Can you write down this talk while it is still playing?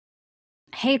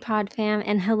Hey, Pod Fam,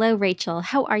 and hello, Rachel.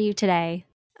 How are you today?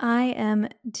 I am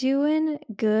doing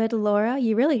good, Laura.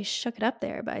 You really shook it up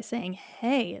there by saying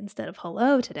hey instead of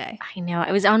hello today. I know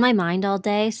it was on my mind all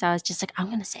day, so I was just like, I'm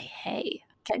going to say hey,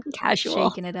 getting casual.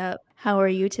 Shaking it up. How are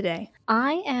you today?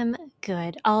 I am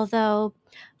good, although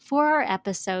for our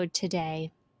episode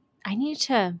today, I need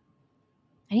to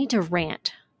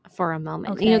rant for a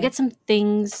moment. Okay. Get some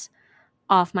things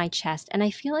off my chest, and I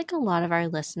feel like a lot of our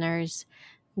listeners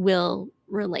will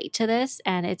relate to this,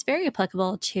 and it's very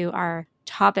applicable to our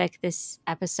topic this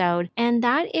episode, and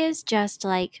that is just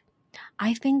like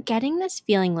I've been getting this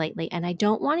feeling lately, and I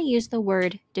don't want to use the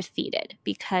word defeated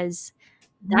because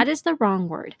Mhm. that is the wrong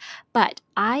word, but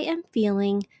I am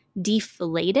feeling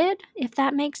deflated, if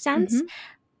that makes sense. Mhm.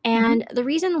 And Mhm. the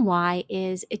reason why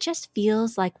is it just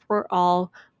feels like we're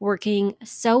all working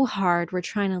so hard. We're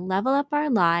trying to level up our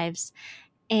lives.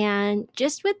 And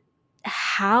just with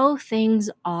how things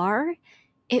are,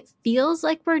 it feels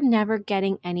like we're never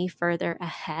getting any further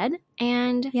ahead.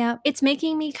 And Yep. it's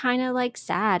making me kind of like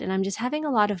sad. And I'm just having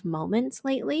a lot of moments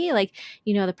lately, like,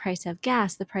 the price of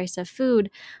gas, the price of food,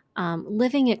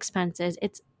 living expenses.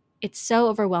 It's so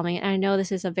overwhelming. And I know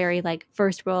this is a very like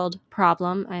first world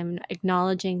problem. I'm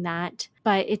acknowledging that,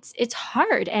 but it's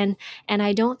hard. And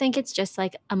I don't think it's just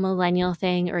like a millennial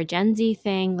thing or a Gen Z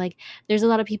thing. Like there's a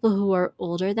lot of people who are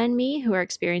older than me who are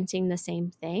experiencing the same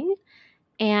thing.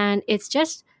 And it's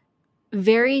just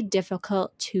very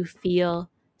difficult to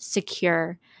feel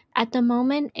secure at the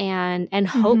moment and Mhm.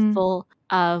 hopeful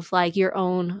of like your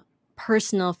own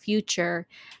personal future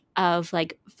of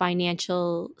like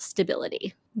financial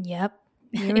stability. Yep.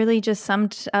 You really just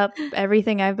summed up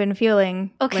everything I've been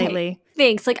feeling Okay. lately.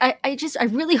 Thanks. Like I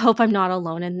really hope I'm not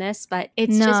alone in this, but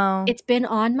No. it's been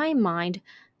on my mind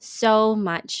so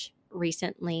much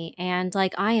recently. And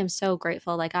like I am so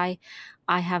grateful. Like I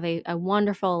have a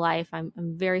wonderful life. I'm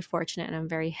very fortunate and I'm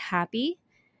very happy.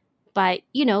 But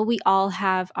we all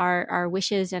have our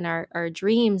wishes and our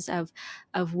dreams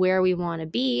of where we want to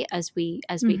be as we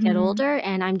get Mhm. older.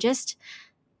 And I'm just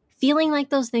feeling like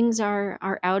those things are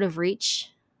out of reach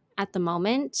at the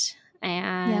moment, Yep.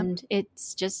 and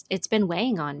it's been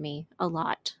weighing on me a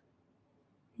lot.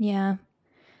 Yeah.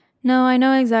 No, I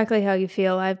know exactly how you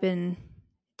feel. I've been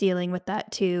dealing with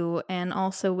that too, and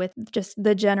also with just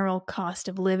the general cost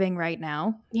of living right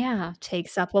now. Yeah.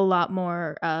 Takes up a lot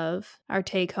more of our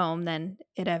take home than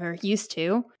it ever used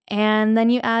to. And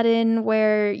then you add in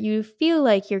where you feel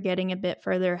like you're getting a bit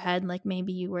further ahead, like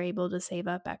maybe you were able to save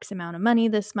up X amount of money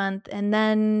this month, and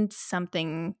then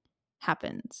something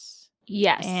happens.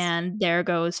 Yes. And there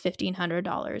goes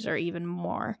 $1,500 or even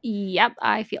more. Yep,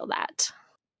 I feel that.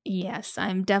 Yes,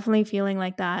 I'm definitely feeling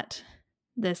like that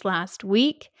this last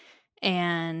week.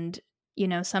 And,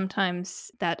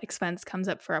 sometimes that expense comes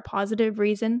up for a positive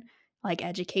reason, like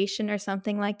education or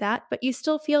something like that. But you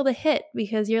still feel the hit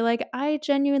because you're like, I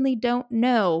genuinely don't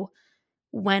know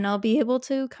when I'll be able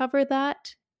to cover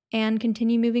that and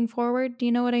continue moving forward. Do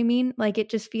you know what I mean? Like it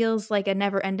just feels like a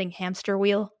never ending hamster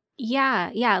wheel.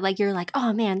 Yeah, like you're like,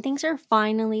 oh man, things are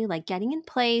finally like getting in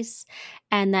place,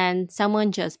 and then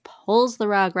someone just pulls the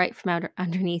rug right from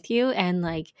underneath you, and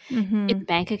like Mm-hmm. it's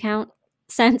bank account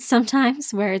sense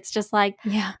sometimes where it's just like,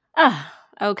 Yeah. oh,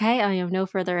 okay, I am no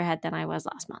further ahead than I was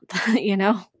last month,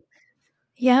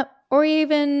 Yep. Or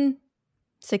even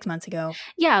 6 months ago.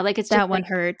 Yeah, like That one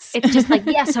hurts. it's just like,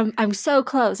 yes, I'm so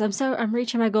close. I'm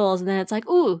reaching my goals, and then it's like,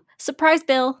 ooh, surprise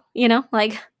bill,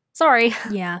 like sorry,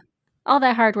 Yeah. all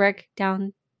that hard work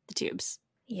down the tubes.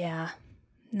 Yeah.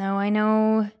 No, I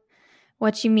know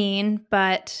what you mean,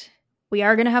 but we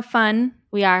are going to have fun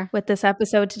We are. with this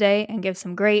episode today and give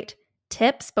some great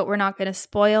tips, but we're not going to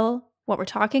spoil what we're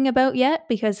talking about yet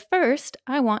because first,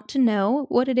 I want to know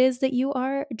what it is that you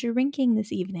are drinking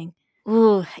this evening.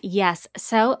 Ooh, yes.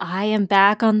 So I am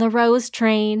back on the rose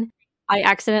train. I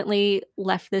accidentally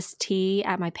left this tea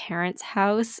at my parents'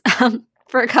 house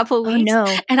for a couple Oh weeks, no.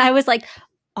 and I was like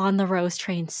on the rose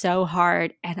train so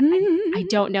hard, and I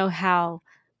don't know how,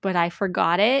 but I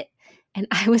forgot it, and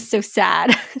I was so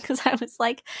sad because I was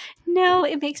like, no,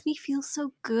 it makes me feel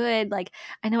so good. Like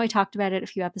I know I talked about it a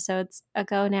few episodes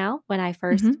ago now when I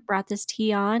first Mhm. brought this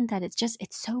tea on that it's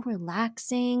so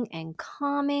relaxing and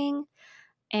calming,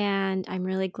 and I'm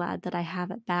really glad that I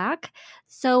have it back.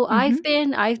 So I've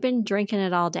Mhm. been drinking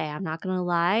it all day. I'm not gonna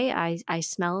lie. I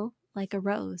smell like a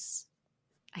rose,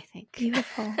 I think.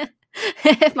 Beautiful.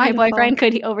 If my Beautiful. boyfriend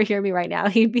could overhear me right now,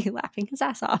 he'd be laughing his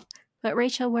ass off. But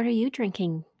Rachel, what are you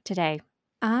drinking today?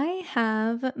 I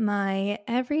have my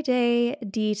everyday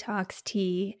detox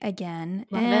tea again,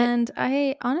 Love it. and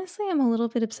I honestly am a little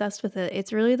bit obsessed with it.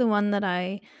 It's really the one that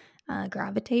I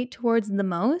gravitate towards the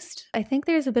most. I think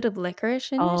there's a bit of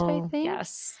licorice in it, I Oh, think.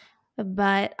 yes.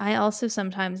 But I also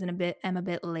sometimes am a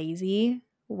bit lazy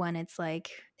when it's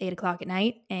like 8 o'clock at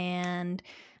night and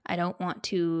I don't want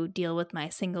to deal with my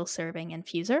single serving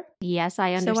infuser. Yes,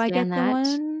 I So understand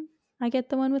that. I get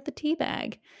the one with the tea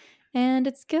bag. And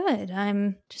it's good.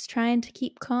 I'm just trying to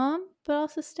keep calm, but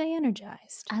also stay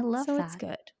energized. I love So it's that.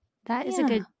 good. That is a Yeah.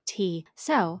 good tea.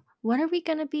 So, what are we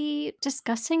going to be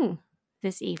discussing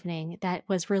this evening that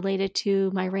was related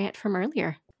to my rant from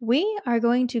earlier? We are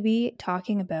going to be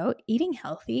talking about eating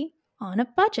healthy on a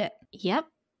budget. Yep,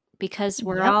 because Yep.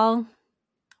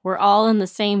 we're all in the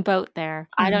same boat there.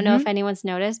 I don't know Mm-hmm. if anyone's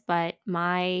noticed, but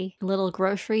my little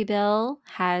grocery bill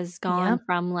has gone Yep.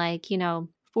 from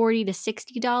 $40 to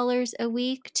 $60 a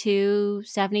week to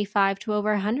 $75 to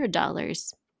over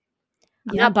 $100.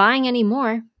 I'm not Yep. buying any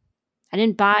more. I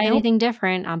didn't buy Nope. anything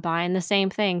different. I'm buying the same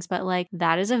things, but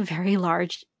that is a very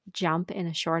large jump in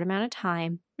a short amount of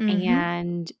time. Mm-hmm.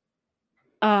 And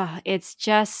it's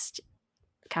just,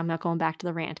 I'm not going back to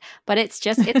the rant, but it's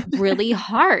really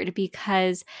hard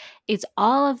because it's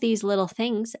all of these little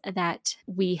things that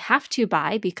we have to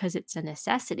buy because it's a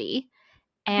necessity.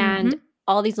 And Mm-hmm.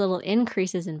 all these little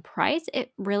increases in price,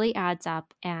 it really adds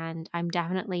up. And I'm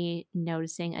definitely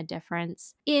noticing a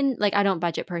difference in, I don't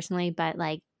budget personally, but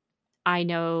I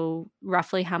know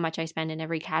roughly how much I spend in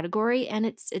every category, and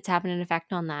it's having an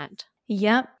effect on that.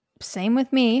 Yep. Same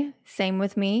with me. Same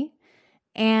with me.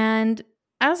 And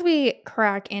as we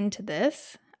crack into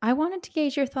this, I wanted to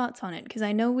gauge your thoughts on it because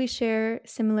I know we share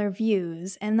similar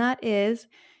views, and that is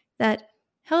that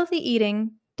healthy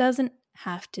eating doesn't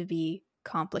have to be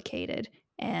complicated.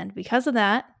 And because of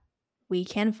that, we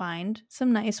can find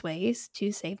some nice ways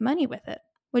to save money with it.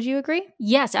 Would you agree?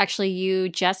 Yes, actually, you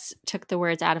just took the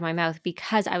words out of my mouth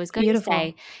because I was going to Beautiful.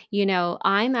 say,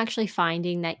 I'm actually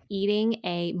finding that eating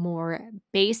a more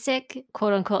basic,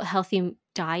 quote unquote, healthy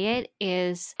diet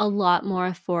is a lot more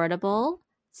affordable Mm-hmm.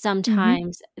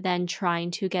 sometimes than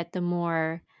trying to get the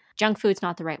more junk food's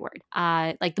not the right word.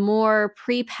 Like the more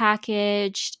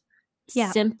prepackaged,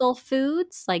 Yeah. simple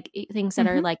foods, things that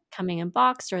are Mm-hmm. coming in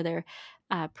boxed or they're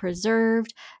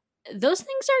preserved, those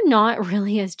things are not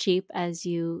really as cheap as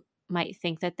you might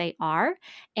think that they are.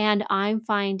 And I'm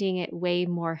finding it way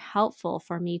more helpful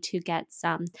for me to get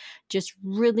some just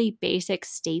really basic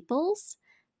staples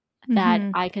that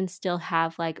Mm-hmm. I can still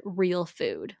have real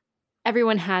food.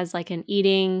 Everyone has an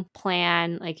eating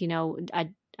plan, I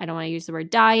don't want to use the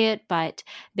word diet, but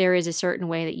there is a certain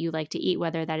way that you like to eat,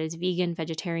 whether that is vegan,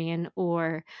 vegetarian,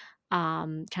 or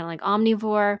kind of like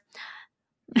omnivore.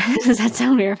 Does that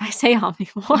sound weird if I say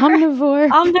omnivore? Omnivore.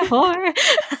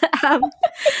 Omnivore. um,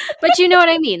 but you know what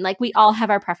I mean. We all have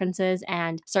our preferences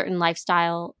and certain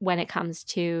lifestyle when it comes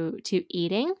to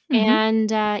eating. Mm-hmm.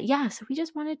 And so we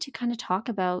just wanted to kind of talk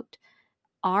about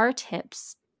our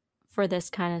tips for this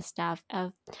kind of stuff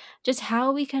of just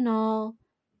how we can all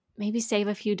maybe save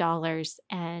a few dollars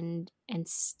and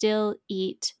still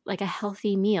eat a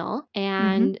healthy meal. Mm-hmm.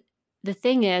 And the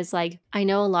thing is, I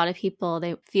know a lot of people,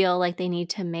 they feel like they need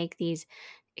to make these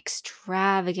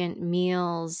extravagant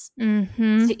meals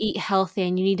Mm-hmm. to eat healthy,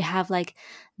 and you need to have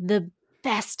the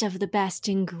best of the best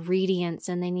ingredients,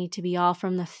 and they need to be all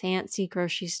from the fancy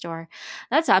grocery store.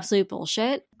 That's absolute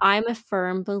bullshit. I'm a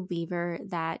firm believer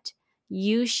that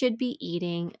you should be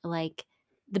eating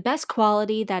the best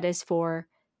quality that is for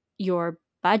your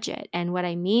budget. And what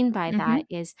I mean by Mm-hmm. that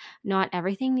is not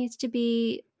everything needs to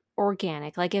be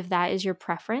organic. If that is your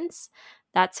preference,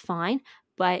 that's fine,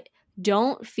 but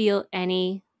don't feel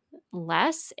any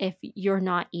less if you're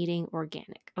not eating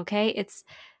organic, okay?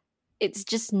 It's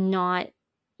just not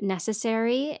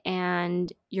necessary,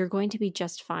 and you're going to be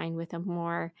just fine with a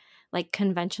more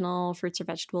conventional fruits or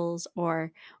vegetables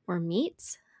or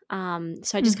meats. So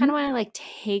I just kind Mm-hmm. of want to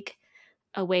take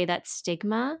away that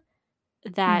stigma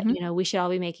that Mm-hmm. we should all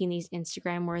be making these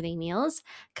Instagram worthy meals,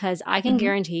 because I can Mm-hmm.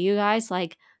 guarantee you guys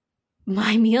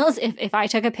my meals, if I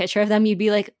took a picture of them, you'd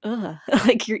be like, ugh,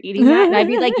 you're eating that? And I'd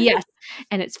be like, yes.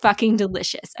 And it's fucking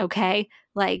delicious, okay?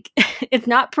 It's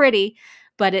not pretty,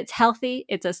 but it's healthy.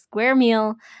 It's a square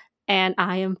meal, and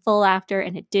I am full after,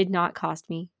 and it did not cost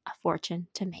me a fortune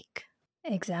to make.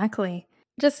 Exactly.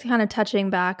 Just kind of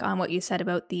touching back on what you said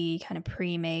about the kind of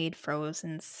pre-made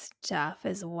frozen stuff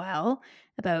as well,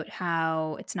 about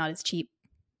how it's not as cheap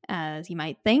as you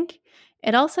might think.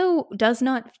 It also does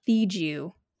not feed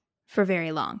you for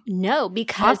very long. No,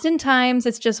 because Oftentimes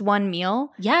it's just one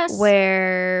meal yes,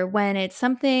 where when it's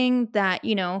something that,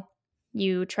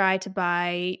 you try to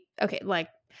buy, okay,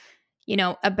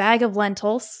 a bag of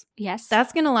lentils, yes,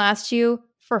 that's going to last you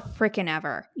for freaking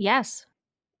ever. yes.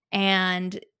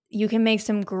 And you can make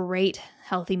some great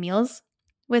healthy meals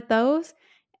with those.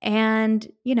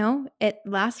 And, it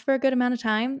lasts for a good amount of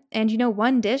time. And,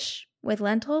 one dish with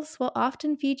lentils will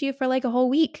often feed you for like a whole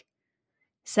week.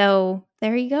 So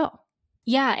there you go.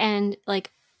 Yeah. And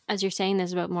like, as you're saying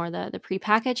this about more the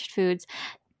prepackaged foods,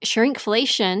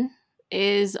 shrinkflation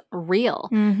is real.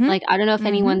 Mm-hmm. Like, I don't know if Mm-hmm.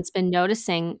 anyone's been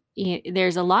noticing,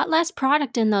 there's a lot less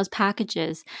product in those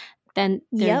packages than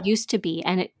there Yep. used to be.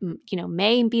 And it,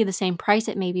 may be the same price.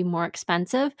 It may be more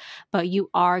expensive, but you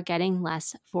are getting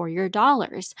less for your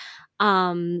dollars.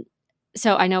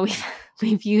 So I know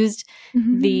we've used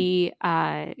the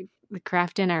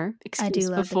Kraft Dinner I excuse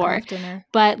do love the before, Kraft Dinner.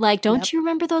 but like, don't Yep. you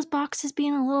remember those boxes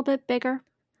being a little bit bigger?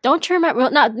 Don't you remember?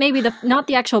 Well, not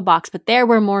the actual box, but there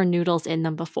were more noodles in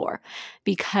them before,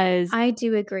 because I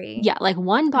do agree. yeah, like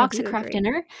one box of Kraft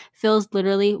Dinner fills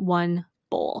literally one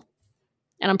bowl,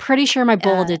 and I'm pretty sure my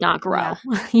bowl did not grow.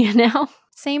 Yeah.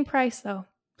 Same price though.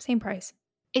 Same price.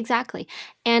 Exactly,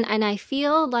 and I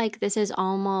feel like this is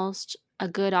almost a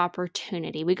good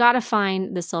opportunity. We got to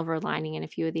find the silver lining in a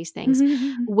few of these things,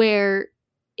 where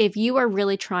if you are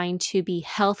really trying to be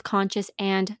health conscious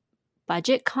and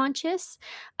budget conscious,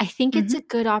 I think it's a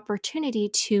good opportunity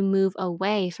to move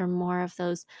away from more of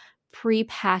those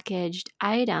prepackaged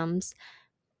items,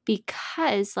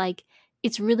 because like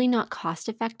it's really not cost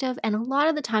effective, and a lot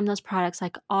of the time those products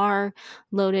like are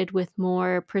loaded with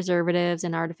more preservatives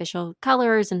and artificial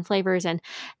colors and flavors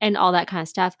and all that kind of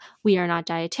stuff. We are not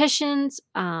dietitians,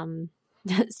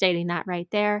 stating that right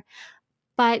there,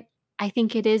 but I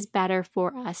think it is better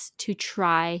for us to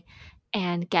try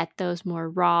and get those more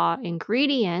raw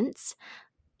ingredients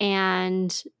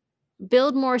and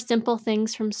build more simple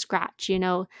things from scratch.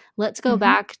 Let's go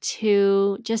back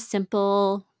to just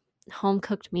simple home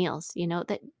cooked meals,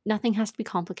 that nothing has to be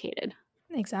complicated.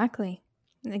 Exactly.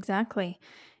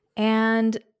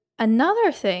 And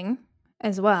another thing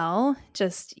as well,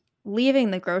 just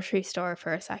leaving the grocery store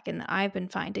for a second, that I've been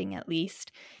finding, at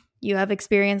least, you have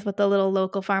experience with the little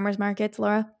local farmers markets,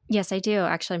 Laura? Yes, I do.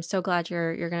 Actually, I'm so glad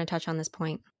you're going to touch on this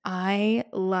point. I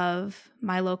love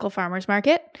my local farmers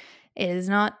market. It is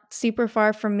not super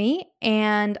far from me,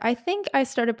 and I think I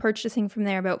started purchasing from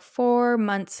there about 4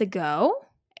 months ago.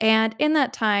 And in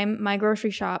that time, my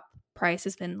grocery shop price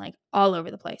has been like all over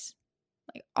the place.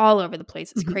 Like all over the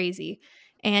place. It's crazy.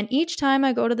 And each time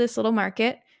I go to this little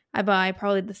market, I buy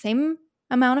probably the same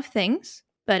amount of things,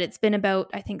 but it's been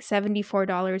about, I think,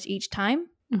 $74 each time.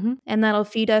 And that'll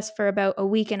feed us for about a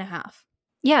week and a half.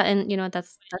 Yeah, and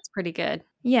that's pretty good.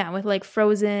 Yeah, with like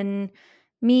frozen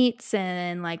meats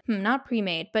and like not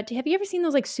pre-made, but have you ever seen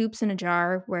those like soups in a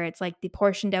jar where it's like the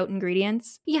portioned out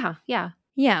ingredients? Yeah.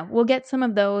 Yeah, we'll get some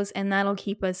of those, and that'll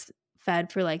keep us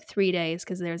fed for like 3 days,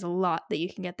 because there's a lot that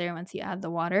you can get there once you add the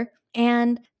water.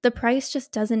 And the price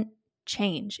just doesn't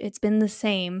change. It's been the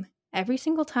same every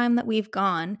single time that we've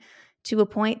gone, to a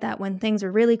point that when things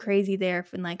are really crazy there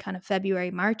in like kind of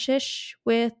February, March-ish,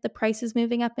 with the prices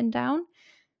moving up and down,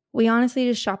 we honestly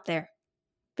just shop there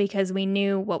because we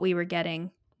knew what we were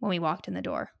getting when we walked in the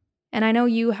door. And I know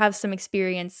you have some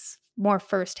experience more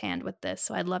firsthand with this,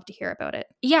 so I'd love to hear about it.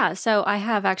 Yeah, so I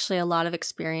have actually a lot of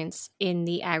experience in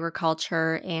the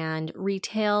agriculture and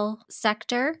retail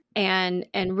sector, and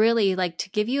really, like, to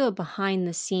give you a behind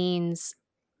the scenes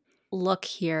look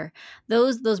here,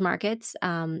 those markets,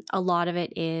 a lot of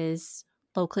it is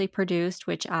locally produced,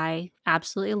 which I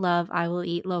absolutely love. I will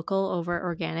eat local over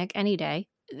organic any day.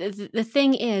 The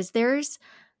thing is, there's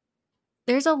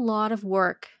a lot of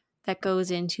work that goes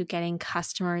into getting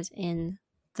customers in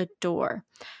the door.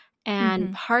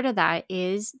 And part of that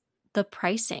is the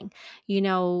pricing.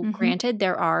 Granted,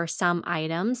 there are some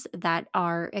items that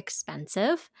are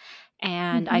expensive.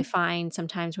 And I find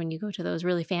sometimes when you go to those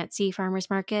really fancy farmers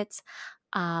markets,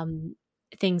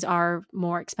 things are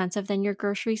more expensive than your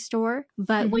grocery store.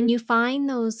 But when you find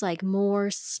those like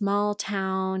more small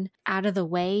town, out of the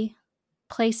way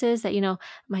places that,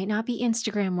 might not be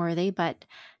Instagram worthy, but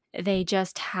they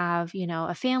just have,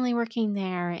 a family working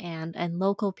there and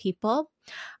local people,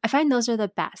 I find those are the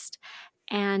best.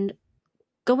 And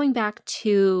going back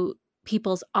to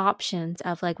people's options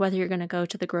of like whether you're going to go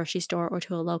to the grocery store or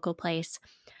to a local place,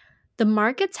 the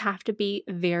markets have to be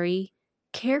very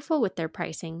careful with their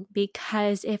pricing,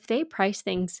 because if they price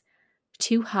things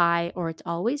too high or it's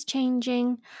always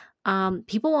changing,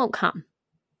 people won't come.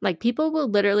 Like, people will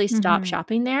literally stop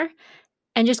shopping there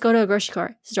and just go to a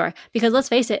grocery store, because let's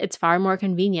face it, it's far more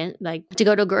convenient. Like, to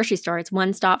go to a grocery store, it's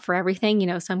one stop for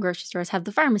everything. Some grocery stores have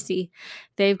the pharmacy.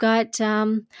 They've got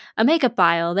a makeup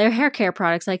aisle, their hair care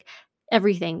products, like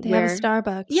everything. They have a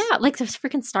Starbucks. Yeah, like there's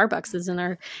freaking Starbucks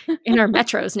in our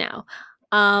metros now.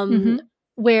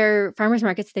 Where farmers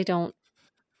markets, they don't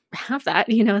have that.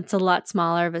 It's a lot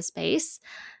smaller of a space,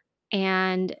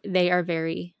 and they are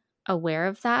very aware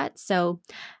of that. So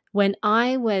when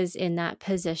I was in that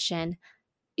position,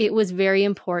 it was very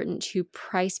important to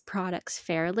price products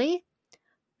fairly,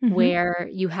 Mm-hmm. where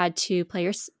you had to pay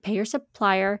your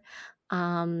supplier.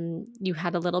 You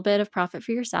had a little bit of profit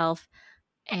for yourself,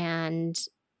 and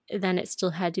then it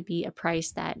still had to be a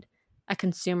price that a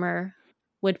consumer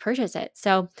would purchase it.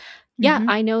 So, yeah, Mm-hmm.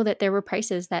 I know that there were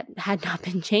prices that had not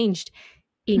been changed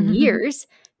in years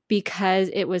because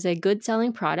it was a good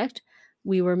selling product.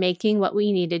 We were making what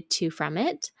we needed to from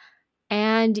it,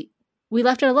 and we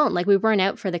left it alone. Like, we weren't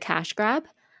out for the cash grab.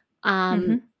 Um,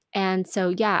 Mm-hmm. and so,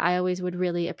 yeah, I always would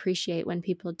really appreciate when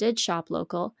people did shop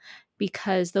local,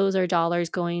 because those are dollars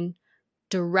going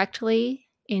directly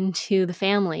into the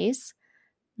families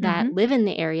that Mm-hmm. live in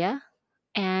the area,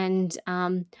 and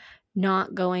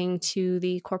not going to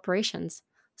the corporations.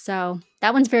 So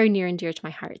that one's very near and dear to my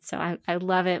heart. So I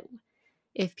love it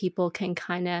if people can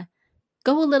kind of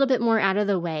go a little bit more out of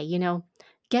the way,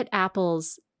 get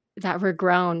apples that were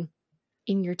grown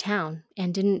in your town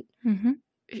and didn't, Mm-hmm.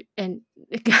 and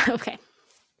okay,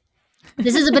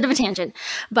 this is a bit of a tangent,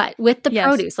 but with the Yes.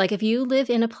 produce, like if you live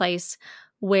in a place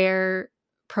where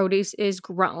produce is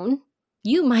grown,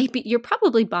 you're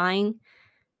probably buying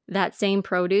that same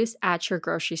produce at your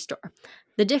grocery store.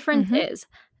 The difference Mm-hmm. is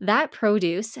that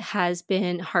produce has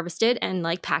been harvested and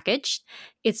like packaged.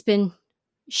 It's been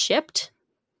shipped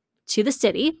to the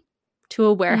city, to a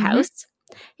Mm-hmm. warehouse.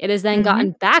 It has then Mm-hmm.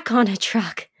 gotten back on a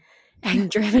truck and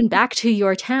driven back to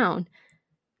your town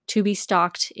to be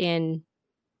stocked in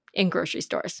grocery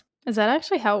stores. Is that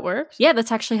actually how it works? Yeah,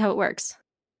 that's actually how it works.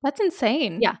 That's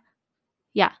insane. Yeah.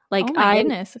 Yeah. Like Oh my I'm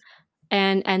goodness.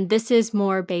 and this is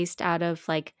more based out of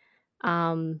like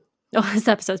oh, this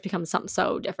episode's become something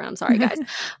so different. I'm sorry, guys.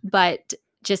 But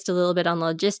just a little bit on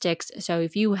logistics. So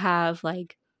if you have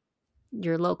like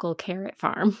your local carrot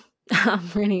farm,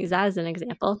 we're gonna use that as an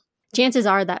example. Chances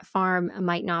are that farm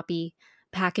might not be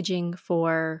packaging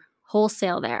for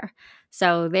wholesale there.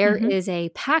 So there Mm-hmm. is a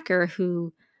packer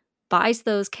who buys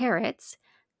those carrots.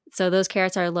 So those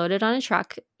carrots are loaded on a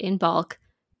truck in bulk.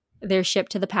 They're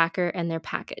shipped to the packer and they're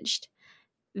packaged.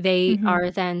 They Mm-hmm.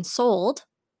 are then sold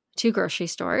to grocery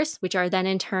stores, which are then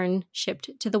in turn shipped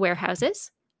to the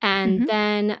warehouses. And Mm-hmm.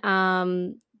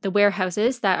 then the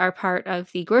warehouses that are part of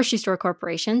the grocery store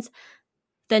corporations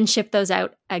then ship those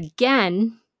out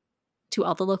again to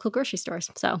all the local grocery stores.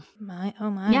 So, Oh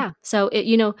my. yeah. So,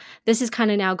 this is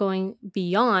kind of now going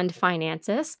beyond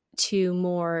finances to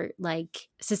more like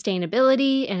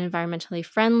sustainability and environmentally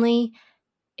friendly.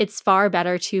 It's far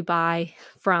better to buy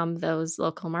from those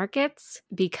local markets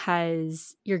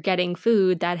because you're getting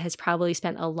food that has probably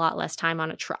spent a lot less time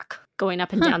on a truck going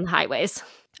up and Huh. down the highways.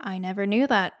 I never knew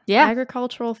that. Yeah.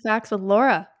 Agricultural facts with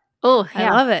Laura. Oh, I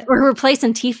yeah. love it. We're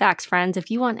replacing T-Facts, friends. If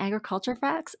you want agriculture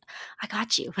facts, I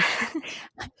got you.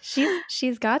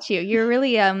 She's got you. You were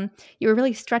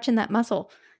really stretching that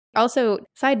muscle. Also,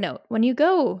 side note, when you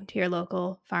go to your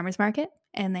local farmers market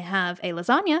and they have a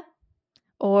lasagna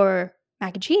or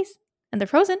mac and cheese and they're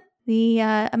frozen, the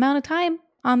amount of time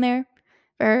on there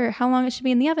for how long it should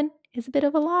be in the oven is a bit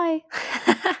of a lie.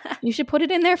 You should put it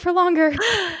in there for longer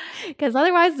because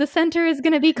otherwise the center is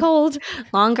going to be cold.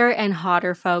 Longer and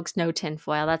hotter, folks. No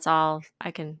tinfoil. That's all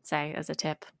I can say as a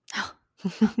tip.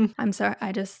 I'm sorry.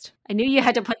 I knew you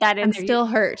had to put that in I'm there. still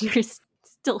hurt. You're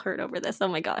still hurt over this. Oh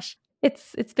my gosh.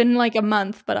 It's been like a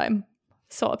month, but I'm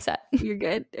so upset. You're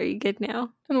good. Are you good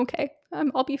now? I'm okay.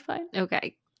 I'll be fine.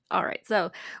 Okay. All right.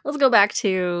 So let's go back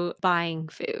to buying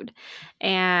food.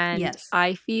 And Yes.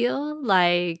 I feel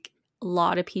like a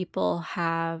lot of people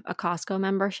have a Costco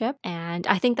membership, and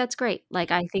I think that's great.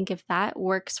 Like, I think if that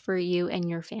works for you and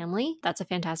your family, that's a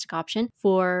fantastic option.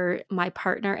 For my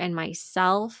partner and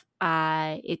myself,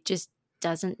 it just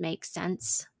doesn't make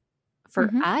sense for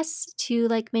Mhm. us to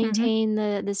like Mhm. maintain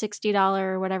the $60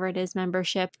 or whatever it is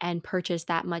membership and purchase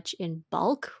that much in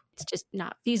bulk. It's just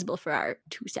not feasible for our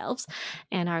two selves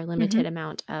and our limited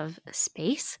amount of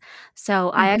space. So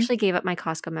I Mhm. actually gave up my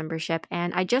Costco membership,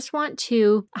 and I just want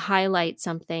to highlight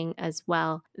something as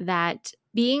well, that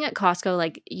being at Costco,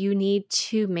 like, you need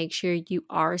to make sure you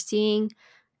are seeing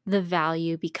the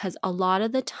value, because a lot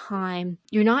of the time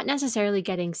you're not necessarily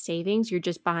getting savings, you're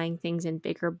just buying things in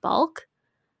bigger bulk.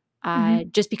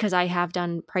 Mhm. Just because I have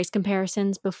done price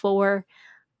comparisons before,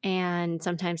 and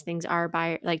sometimes things are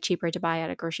cheaper to buy at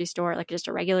a grocery store, like just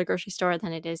a regular grocery store,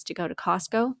 than it is to go to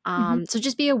Costco. Mhm. So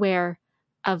just be aware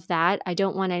of that. I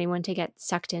don't want anyone to get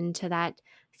sucked into that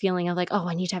feeling of like, oh,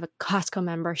 I need to have a Costco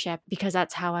membership because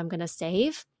that's how I'm going to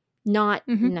save. Not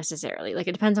Mhm. necessarily. Like,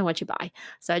 it depends on what you buy.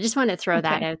 So I just want to throw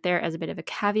that Okay. out there as a bit of a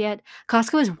caveat.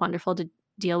 Costco is wonderful to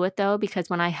deal with, though, because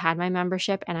when I had my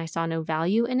membership and I saw no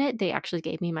value in it, they actually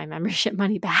gave me my membership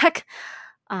money back.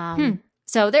 Hmm.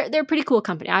 So they're a pretty cool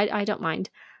company. I don't mind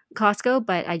Costco,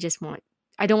 but I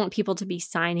don't want people to be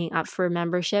signing up for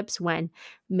memberships when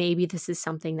maybe this is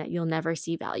something that you'll never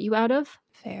see value out of.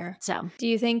 Fair. So Do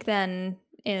you think then,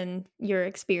 in your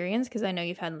experience, because I know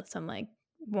you've had some like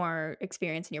more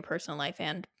experience in your personal life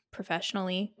and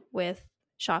professionally with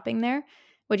shopping there,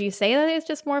 would you say that it's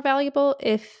just more valuable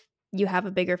if you have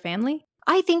a bigger family?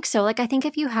 I think so. Like, I think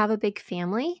if you have a big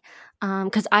family,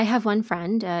 because I have one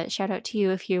friend, shout out to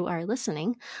you if you are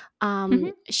listening.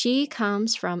 Mhm. She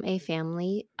comes from a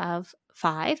family of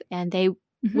five, and they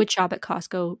Mhm. would shop at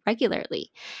Costco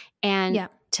regularly. And Yeah.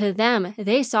 to them,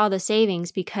 they saw the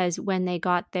savings because when they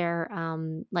got their,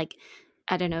 like,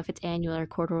 I don't know if it's annual or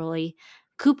quarterly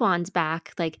coupons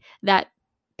back, like that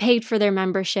paid for their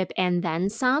membership and then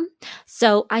some.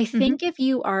 So I Mhm. think if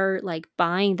you are like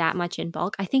buying that much in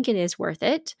bulk, I think it is worth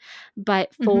it.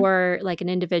 But Mhm. for like an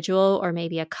individual or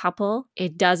maybe a couple,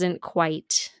 it doesn't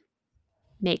quite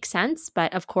make sense.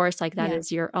 But of course, like that Yeah.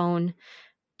 is your own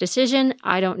decision.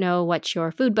 I don't know what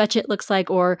your food budget looks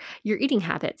like or your eating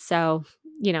habits. So,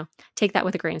 take that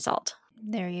with a grain of salt.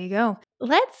 There you go.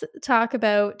 Let's talk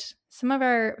about some of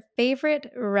our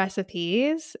favorite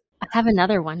recipes. I have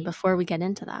another one before we get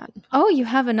into that. Oh, you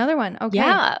have another one. Okay.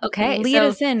 Yeah. Okay. Lead So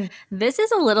us in. this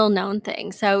is a little known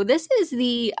thing. So this is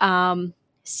the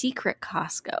secret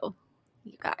Costco,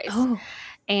 you guys. Oh, what's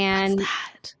And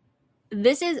that?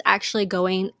 this is actually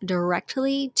going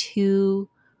directly to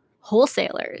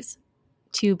wholesalers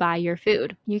to buy your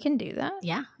food. You can do that?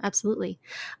 Yeah, absolutely.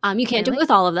 You can't do it Really?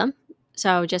 with all of them.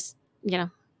 So just,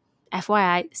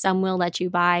 FYI, some will let you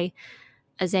buy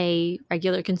as a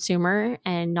regular consumer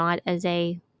and not as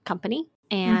a company.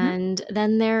 Mhm. And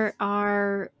then there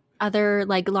are other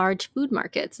like large food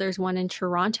markets. There's one in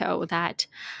Toronto that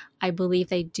I believe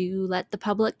they do let the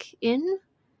public in,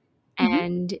 Mhm.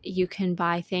 and you can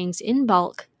buy things in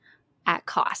bulk at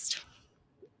cost.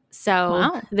 So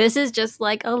Wow. this is just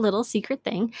like a little secret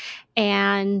thing.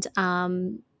 And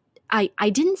I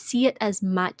didn't see it as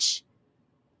much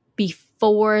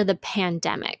before the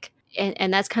pandemic.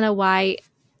 And that's kind of why,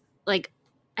 like,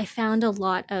 I found a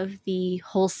lot of the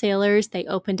wholesalers, they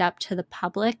opened up to the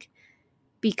public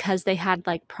because they had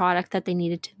like product that they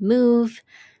needed to move.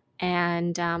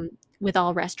 And with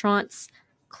all restaurants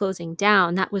closing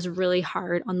down, that was really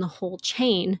hard on the whole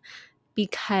chain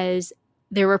because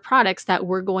there were products that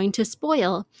were going to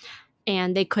spoil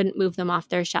and they couldn't move them off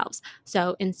their shelves.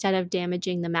 So instead of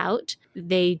damaging them out,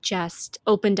 they just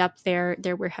opened up their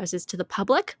warehouses to the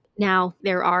public. Now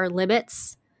there are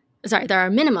there are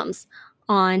minimums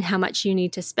on how much you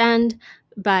need to spend,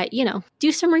 but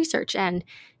do some research, and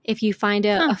if you find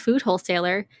a Huh. food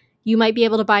wholesaler, you might be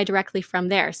able to buy directly from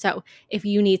there. So if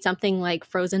you need something like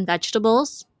frozen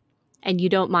vegetables and you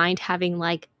don't mind having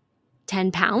like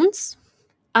 10 pounds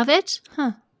of it,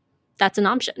 Huh. that's an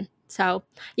option. So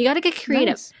you got to get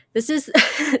creative. Nice. This is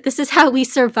this is how we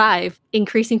survive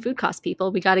increasing food costs,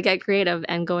 people. We got to get creative,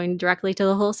 and going directly to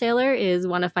the wholesaler is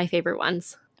one of my favorite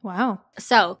ones. Wow.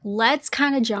 So let's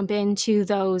kind of jump into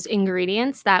those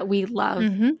ingredients that we love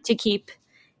Mhm. to keep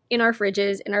in our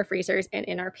fridges, in our freezers, and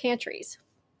in our pantries.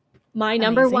 My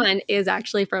number Amazing. one is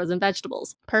actually frozen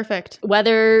vegetables. Perfect.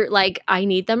 Whether like I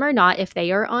need them or not, if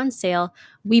they are on sale,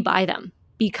 we buy them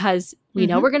because we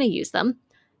know Mhm. we're going to use them.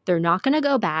 They're not going to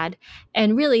go bad.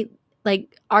 And really,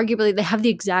 like, arguably, they have the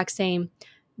exact same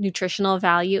nutritional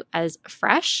value as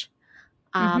fresh.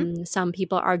 Mhm. Some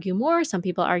people argue more, some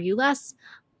people argue less.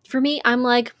 For me, I'm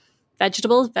like,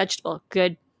 vegetable,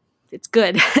 good. It's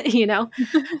good, you know?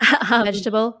 Um,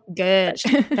 Vegetable, good.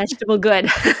 vegetable, good.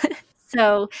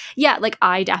 So, yeah, like,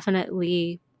 I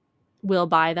definitely will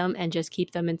buy them and just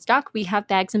keep them in stock. We have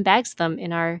bags and bags of them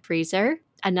in our freezer.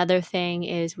 Another thing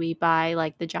is we buy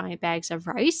like the giant bags of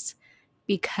rice Mhm.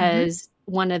 because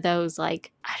one of those,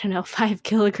 like, I don't know, 5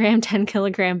 kilogram, 10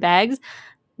 kilogram bags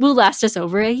will last us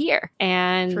over a year.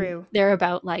 And True. they're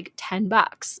about like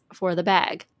 $10 for the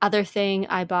bag. Other thing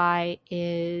I buy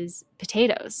is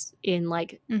potatoes in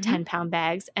like Mhm. 10-pound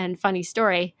bags. And funny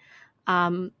story,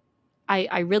 um,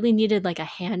 I really needed like a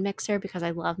hand mixer because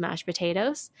I love mashed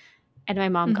potatoes, and my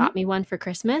mom Mhm. got me one for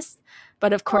Christmas.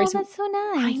 But of Oh, course, that's so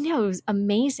I nice. know it was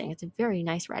amazing. It's a very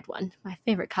nice red one, my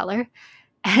favorite color.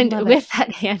 And Love it. with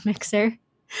that hand mixer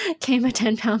came a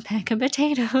 10-pound bag of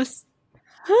potatoes.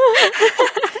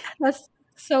 That's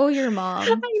so your mom.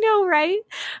 I know, right?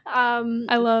 Um,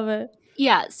 I love it.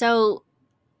 yeah. So,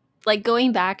 like,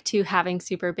 going back to having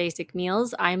super basic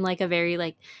meals, I'm like a very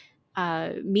like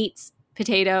meats,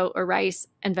 potato or rice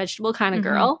and vegetable kind of Mm-hmm.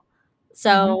 girl.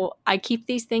 So I keep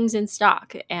these things in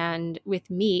stock. And with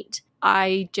meat,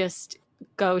 I just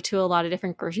go to a lot of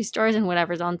different grocery stores, and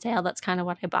whatever's on sale, that's kind of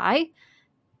what I buy.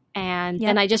 And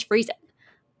then Yep. I just freeze it.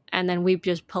 And then we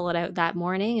just pull it out that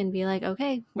morning and be like,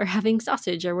 okay, we're having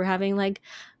sausage or we're having like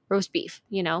roast beef,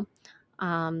 you know?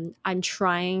 I'm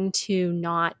trying to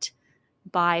not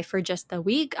buy for just the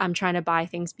week. I'm trying to buy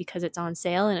things because it's on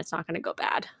sale and it's not going to go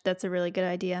bad. That's a really good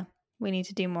idea. We need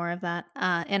to do more of that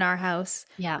in our house.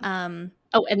 Yeah. Um,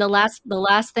 Oh, and the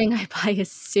last thing I buy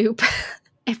is soup.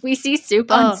 If we see soup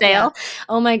on oh yeah, sale,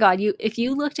 oh my God, if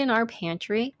you looked in our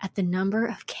pantry at the number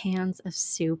of cans of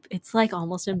soup, it's like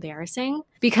almost embarrassing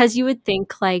because you would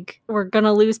think like we're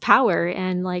gonna lose power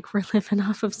and like we're living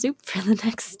off of soup for the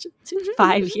next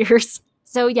 5 years.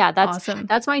 So yeah, awesome.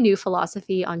 that's my new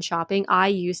philosophy on shopping. I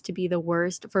used to be the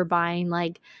worst for buying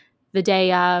like the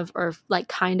day of or like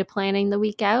kind of planning the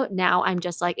week out. Now I'm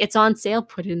just like, it's on sale,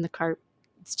 put it in the cart.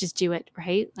 Let's just do it,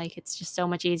 right? Like it's just so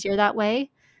much easier that way.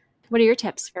 What are your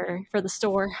tips for the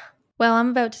store? Well, I'm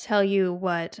about to tell you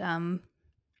what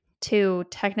two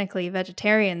technically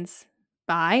vegetarians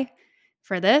buy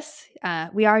for this.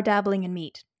 We are dabbling in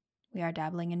meat. We are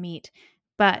dabbling in meat,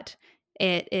 but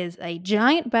it is a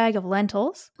giant bag of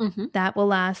lentils Mm-hmm. that will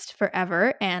last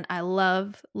forever. And I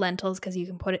love lentils because you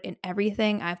can put it in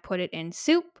everything. I've put it in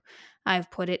soup.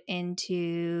 I've put it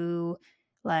into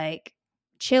like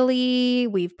chili.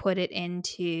 We've put it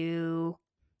into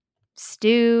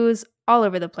stews, all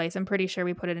over the place. I'm pretty sure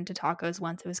we put it into tacos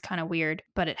once. It was kind of weird,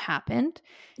 but it happened.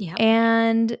 Yeah.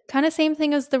 And kind of same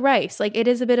thing as the rice. Like it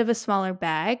is a bit of a smaller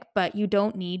bag, but you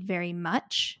don't need very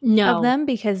much of No. them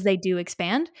because they do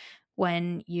expand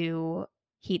when you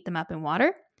heat them up in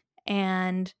water.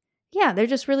 And yeah, they're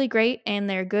just really great and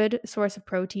they're a good source of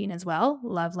protein as well.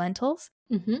 Love lentils.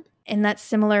 Mm-hmm. In that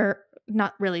similar,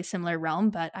 not really similar realm,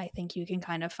 but I think you can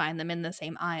kind of find them in the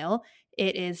same aisle.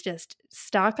 It is just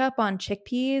stock up on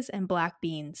chickpeas and black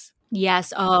beans.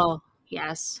 Yes. Oh,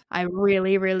 yes. I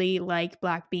really, really like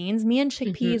black beans. Me and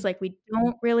Mm-hmm. chickpeas, like, we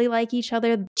don't really like each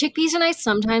other. Chickpeas and I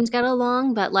sometimes get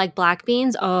along, but like black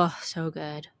beans, oh, so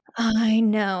good. I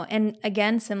know. And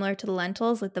again, similar to the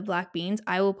lentils with the black beans,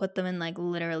 I will put them in like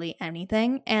literally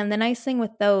anything. And the nice thing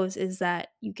with those is that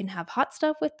you can have hot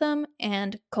stuff with them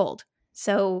and cold.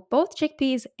 So both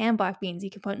chickpeas and black beans you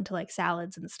can put into like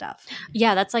salads and stuff.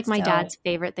 Yeah, that's like my So, dad's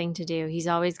favorite thing to do. He's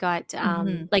always got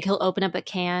mhm. like he'll open up a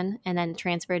can and then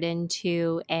transfer it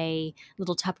into a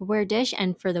little Tupperware dish.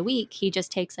 And for the week, he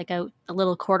just takes like a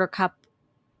little quarter cup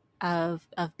of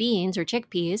beans or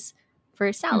chickpeas for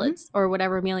Mhm. salads or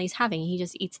whatever meal he's having. He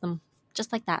just eats them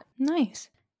just like that. Nice.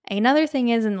 Another thing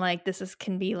is, and like this is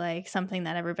can be like something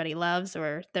that everybody loves,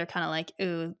 or they're kind of like,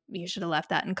 "Ooh, you should have left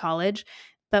that in college."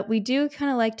 But we do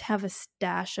kind of like to have a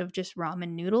stash of just ramen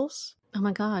noodles, Oh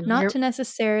my God, not you're to my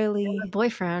necessarily.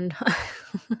 boyfriend.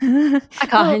 I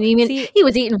caught Well, him. You mean see, he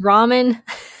was eating ramen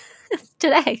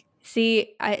today?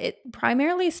 it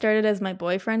primarily started as my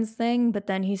boyfriend's thing, but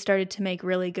then he started to make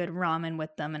really good ramen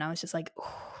with them, and I was just like,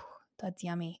 "Oh, that's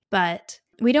yummy." But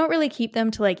we don't really keep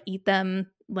them to like eat them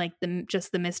like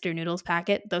just the Mr. Noodles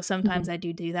packet, though sometimes Mhm. I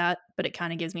do that, but it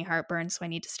kind of gives me heartburn, so I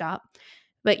need to stop.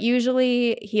 But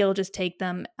usually he'll just take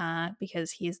them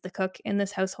because he's the cook in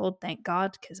this household, thank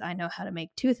God, because I know how to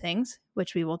make two things,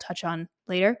 which we will touch on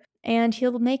later. And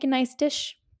he'll make a nice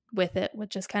dish with it, with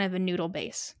just kind of a noodle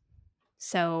base.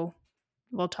 So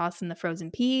we'll toss in the frozen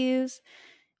peas.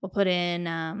 We'll put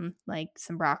in like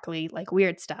some broccoli, like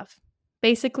weird stuff.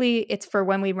 Basically, it's for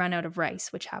when we run out of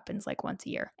rice, which happens like once a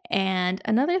year. And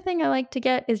another thing I like to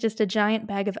get is just a giant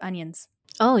bag of onions.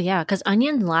 Oh yeah, because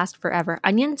onions last forever.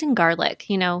 Onions and garlic.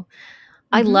 I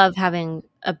Mm-hmm. love having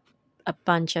a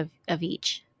bunch of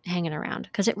each hanging around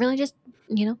because it really just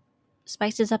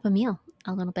spices up a meal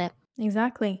a little bit.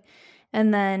 Exactly.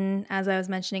 And then, as I was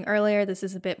mentioning earlier, this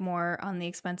is a bit more on the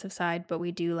expensive side, but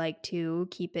we do like to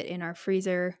keep it in our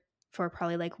freezer for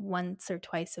probably like once or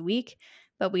twice a week.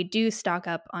 But we do stock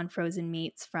up on frozen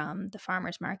meats from the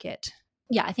farmer's market.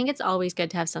 Yeah, I think it's always good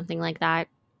to have something like that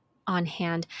on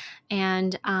hand.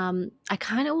 And I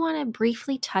kind of want to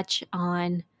briefly touch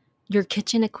on your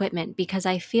kitchen equipment because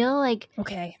I feel like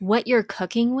Okay. what you're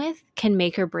cooking with can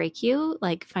make or break you,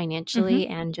 like Mm-hmm. financially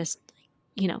and just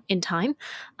in time.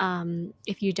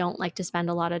 If you don't like to spend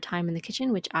a lot of time in the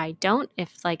kitchen, which I don't,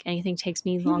 if like anything takes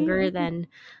me longer than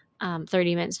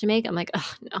 30 minutes to make, I'm like,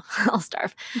 oh no, I'll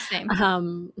starve. Same.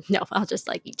 No, I'll just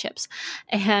like eat chips.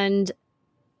 And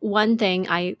one thing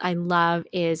I love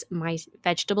is my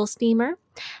vegetable steamer,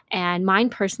 and mine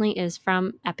personally is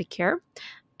from Epicure.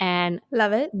 And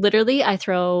Love it. literally, I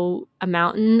throw a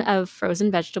mountain of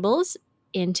frozen vegetables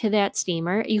into that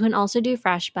steamer. You can also do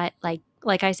fresh, but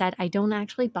like I said, I don't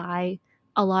actually buy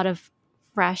a lot of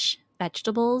fresh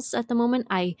vegetables at the moment.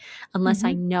 Unless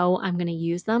I know I'm going to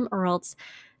use them, or else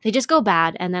they just go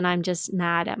bad, and then I'm just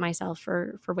mad at myself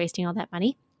for wasting all that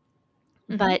money.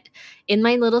 But in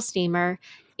my little steamer,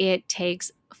 it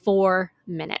takes 4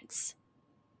 minutes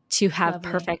to have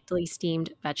Lovely. perfectly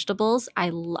steamed vegetables. I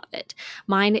love it.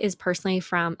 Mine is personally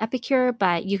from Epicure,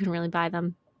 but you can really buy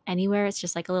them anywhere. It's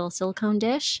just like a little silicone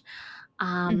dish.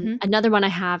 Another one I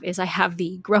have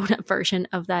the grown-up version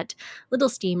of that little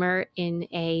steamer in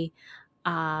a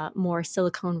more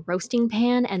silicone roasting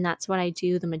pan, and that's what I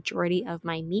do the majority of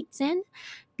my meats in,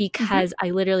 because I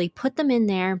literally put them in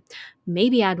there,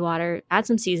 maybe add water, add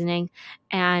some seasoning,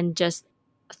 and just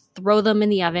throw them in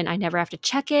the oven. I never have to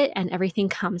check it, and everything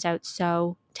comes out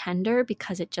so tender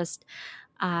because it just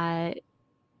okay,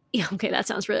 that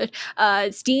sounds rude.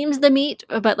 Steams the meat,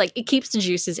 but like it keeps the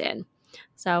juices in.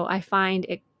 So I find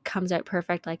it comes out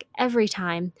perfect like every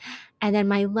time. And then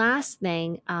my last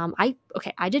thing, I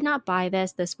did not buy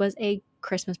this. This was a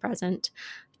Christmas present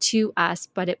to us,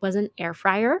 but it was an air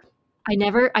fryer. I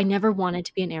never wanted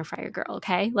to be an air fryer girl,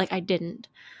 okay? Like I didn't.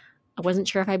 I wasn't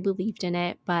sure if I believed in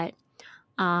it, but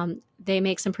they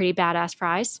make some pretty badass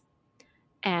fries.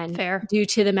 And Fair. due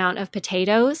to the amount of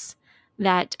potatoes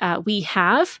that we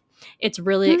have, it's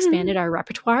really expanded our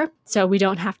repertoire. So we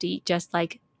don't have to eat just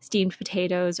like steamed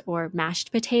potatoes or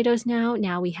mashed potatoes now.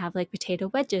 Now we have like potato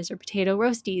wedges or potato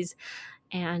roasties.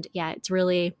 And yeah, it's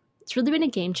really been a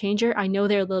game changer. I know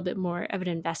they're a little bit more of an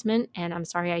investment, and I'm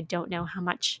sorry I don't know how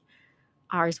much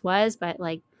ours was, but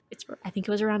like I think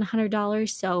it was around $100.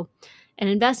 So an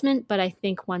investment, but I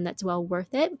think one that's well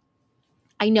worth it.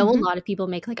 I know a lot of people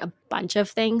make like a bunch of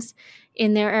things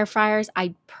in their air fryers.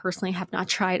 I personally have not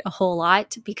tried a whole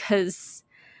lot because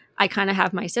I kind of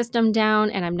have my system down,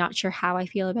 and I'm not sure how I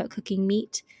feel about cooking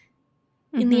meat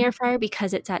in the air fryer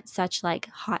because it's at such like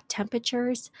hot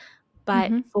temperatures.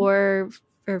 But for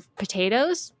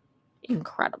potatoes,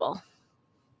 incredible.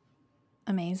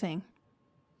 Amazing.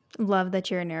 Love that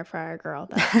you're an air fryer girl.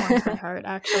 That warms my heart,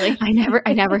 actually. I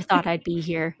never thought I'd be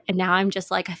here. And now I'm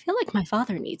just like, I feel like my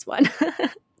father needs one.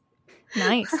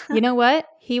 Nice. You know what?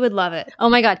 He would love it. Oh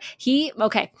my God.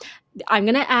 Okay. I'm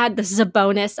going to add, this is a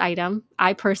bonus item.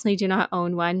 I personally do not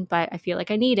own one, but I feel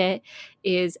like I need it,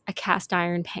 is a cast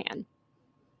iron pan.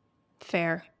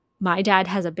 Fair. My dad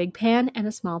has a big pan and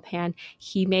a small pan.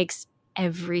 He makes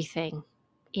everything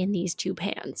in these two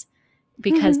pans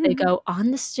because they go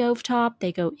on the stovetop,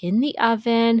 they go in the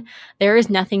oven. There is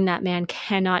nothing that man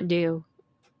cannot do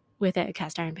with a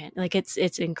cast iron pan. Like it's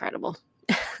incredible.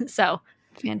 So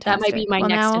fantastic. That might be my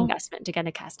next investment, to get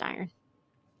a cast iron.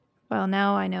 Well,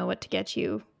 now I know what to get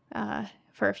you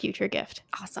for a future gift.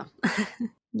 Awesome.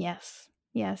 Yes.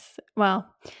 Well,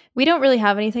 we don't really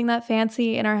have anything that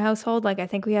fancy in our household. Like I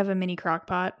think we have a mini crock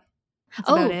pot. That's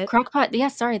about it. Crock pot. Yeah,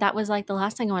 sorry. That was like the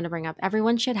last thing I wanted to bring up.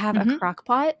 Everyone should have a crock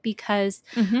pot because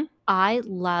I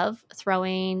love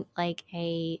throwing like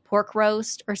a pork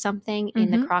roast or something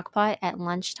in the crock pot at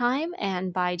lunchtime.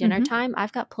 And by dinner time,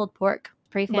 I've got pulled pork.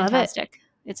 Pretty fantastic.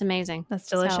 It's amazing. That's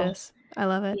delicious. So, I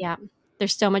love it. Yeah.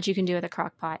 There's so much you can do with a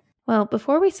crock pot. Well,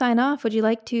 before we sign off, would you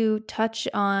like to touch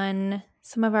on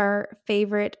some of our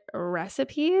favorite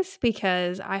recipes?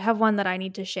 Because I have one that I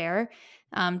need to share.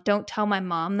 Don't tell my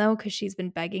mom, though, because she's been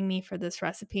begging me for this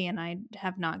recipe, and I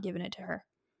have not given it to her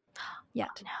yet.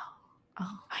 Oh, no.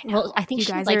 Oh, I know. Well, I think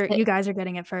you guys are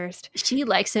getting it first. She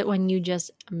likes it when you just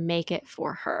make it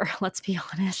for her. Let's be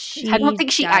honest. I don't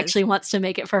think she actually wants to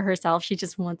make it for herself. She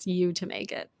just wants you to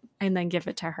make it and then give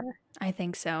it to her. I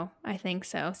think so.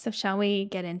 So shall we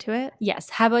get into it? Yes.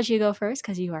 How about you go first,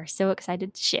 because you are so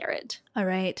excited to share it. All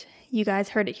right. You guys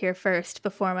heard it here first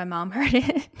before my mom heard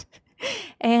it.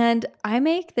 And I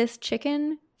make this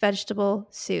chicken vegetable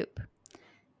soup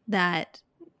that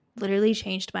literally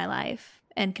changed my life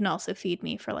and can also feed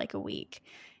me for like a week.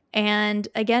 And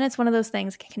again, it's one of those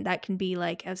things that can be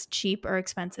like as cheap or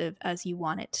expensive as you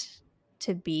want it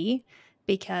to be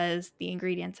because the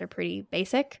ingredients are pretty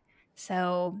basic.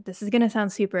 So this is going to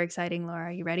sound super exciting, Laura.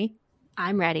 Are you ready?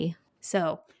 I'm ready.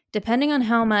 So depending on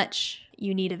how much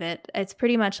you need of it, it's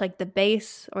pretty much like the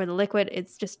base or the liquid.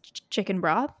 It's just chicken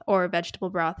broth or vegetable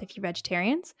broth if you're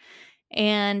vegetarians.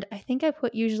 And I think I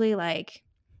put usually like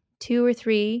 2 or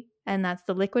 3, and that's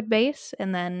the liquid base,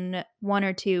 and then 1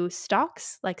 or 2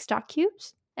 stocks, like stock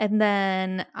cubes. And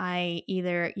then I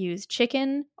either use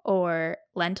chicken or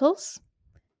lentils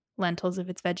if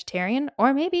it's vegetarian,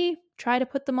 or maybe try to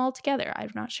put them all together.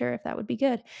 I'm not sure if that would be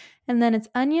good. And then it's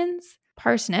onions,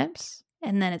 parsnips,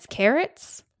 and then it's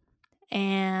carrots,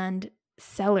 and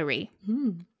celery.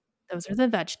 Mm. Those are the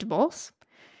vegetables.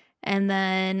 And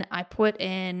then I put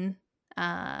in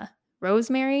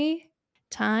rosemary,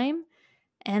 thyme,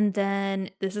 and then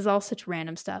this is all such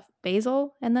random stuff,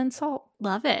 basil, and then salt.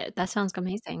 Love it. That sounds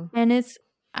amazing. And it's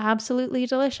absolutely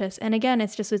delicious. And again,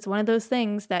 it's one of those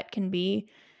things that can be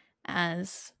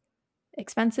as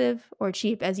expensive or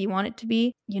cheap as you want it to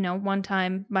be. You know, one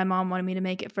time my mom wanted me to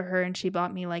make it for her and she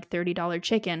bought me like $30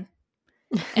 chicken.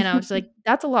 And I was like,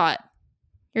 that's a lot.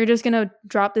 You're just going to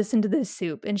drop this into this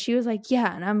soup. And she was like,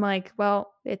 yeah. And I'm like,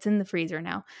 well, it's in the freezer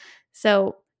now.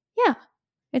 So yeah,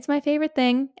 it's my favorite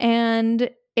thing. And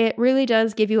it really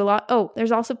does give you a lot. Oh,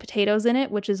 there's also potatoes in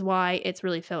it, which is why it's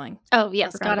really filling. Oh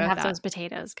yes, forgot gotta about have that. those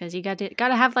potatoes because you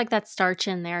gotta have like that starch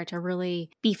in there to really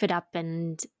beef it up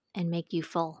and make you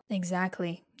full.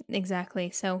 Exactly.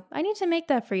 So I need to make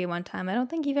that for you one time. I don't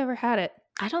think you've ever had it.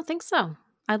 I don't think so.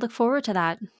 I look forward to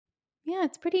that. Yeah,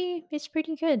 it's pretty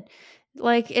good.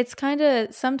 Like it's kind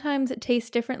of sometimes it tastes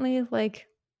differently like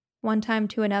one time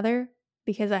to another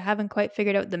because I haven't quite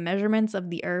figured out the measurements of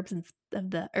the herbs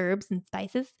and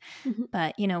spices. Mhm.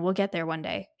 But, you know, we'll get there one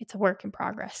day. It's a work in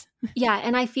progress. Yeah,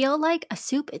 and I feel like a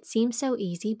soup, it seems so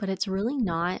easy, but it's really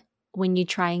not when you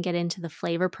try and get into the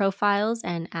flavor profiles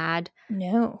and add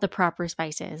No. the proper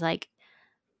spices. Like,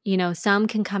 you know, some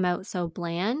can come out so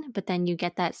bland, but then you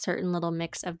get that certain little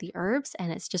mix of the herbs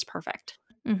and it's just perfect.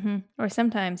 Or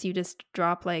sometimes you just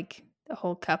drop like a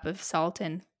whole cup of salt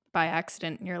in by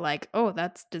accident and you're like, oh,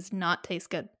 that does not taste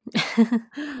good.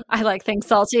 I like things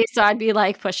salty, so I'd be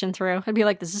like pushing through. I'd be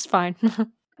like, this is fine.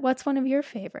 What's one of your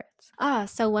favorites?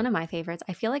 So one of my favorites,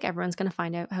 I feel like everyone's going to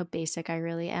find out how basic I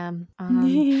really am.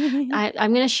 I'm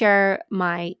going to share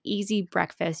my easy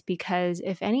breakfast because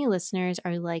if any listeners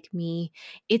are like me,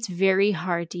 it's very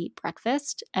hard to eat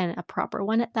breakfast and a proper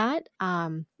one at that.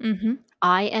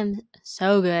 I am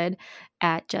so good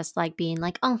at just like being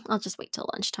like, oh, I'll just wait till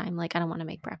lunchtime. Like I don't want to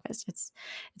make breakfast. It's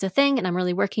a thing and I'm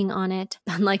really working on it.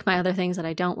 Unlike my other things that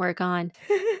I don't work on.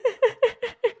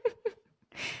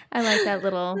 I like that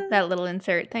little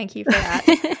insert. Thank you for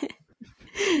that.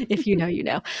 If you know, you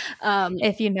know.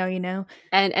 If you know, you know.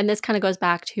 And this kind of goes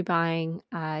back to buying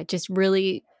just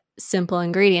really simple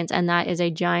ingredients, and that is a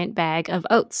giant bag of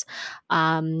oats.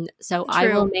 So I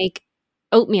will make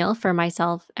oatmeal for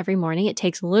myself every morning. It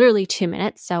takes literally 2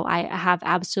 minutes, so I have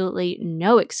absolutely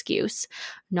no excuse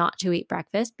not to eat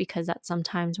breakfast because that's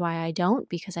sometimes why I don't,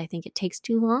 because I think it takes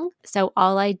too long. So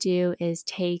all I do is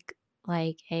take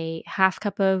like a half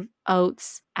cup of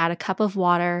oats, add a cup of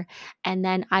water, and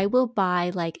then I will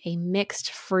buy like a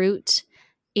mixed fruit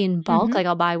in bulk. Like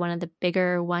I'll buy one of the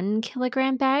bigger 1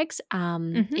 kilogram bags.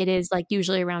 It is like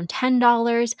usually around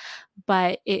 $10,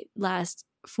 but it lasts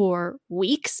for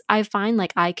weeks. I find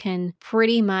like I can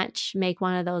pretty much make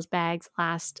one of those bags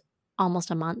last almost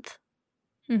a month,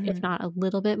 if not a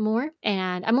little bit more.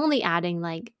 And I'm only adding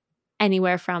like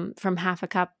anywhere from half a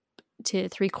cup to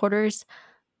 3/4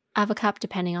 of a cup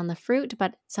depending on the fruit,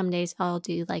 but some days I'll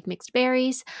do like mixed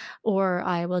berries or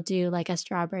I will do like a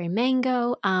strawberry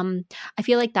mango. I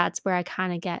feel like that's where I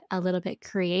kind of get a little bit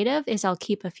creative is I'll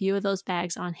keep a few of those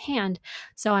bags on hand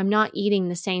so I'm not eating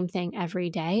the same thing every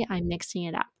day. I'm mixing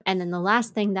it up. And then the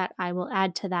last thing that I will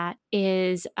add to that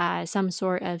is some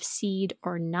sort of seed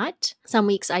or nut. Some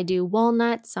weeks I do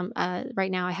walnuts.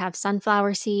 Right now I have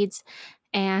sunflower seeds.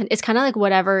 And it's kind of like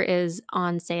whatever is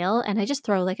on sale. And I just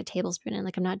throw like a tablespoon in,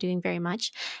 like I'm not doing very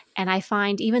much. And I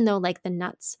find even though like the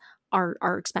nuts are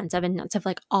expensive and nuts have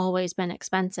like always been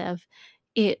expensive,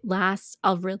 it lasts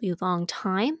a really long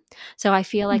time. So I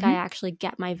feel like I actually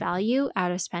get my value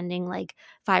out of spending like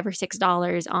 $5 or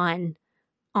 $6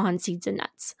 on seeds and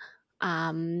nuts.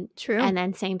 True. And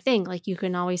then same thing, like you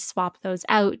can always swap those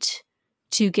out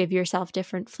to give yourself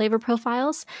different flavor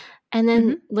profiles. And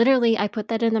then literally I put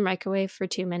that in the microwave for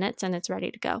 2 minutes and it's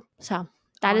ready to go. So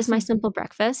that is my simple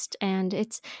breakfast and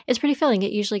it's pretty filling.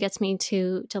 It usually gets me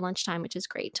to lunchtime, which is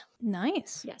great.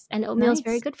 Nice. Yes. And oatmeal is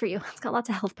very good for you. It's got lots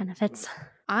of health benefits.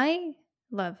 I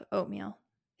love oatmeal.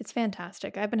 It's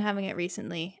fantastic. I've been having it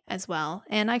recently as well.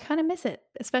 And I kind of miss it.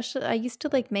 Especially I used to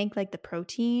like make like the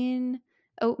protein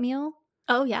oatmeal.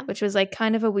 Oh, yeah. Which was like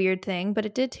kind of a weird thing, but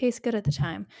it did taste good at the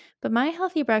time. But my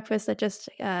healthy breakfast that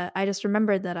I just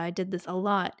remembered that I did this a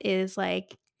lot is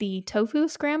like the tofu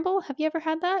scramble. Have you ever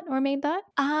had that or made that?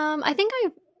 I think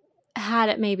I've had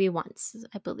it maybe once,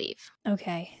 I believe.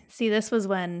 Okay. See, this was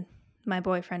when my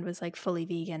boyfriend was like fully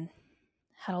vegan.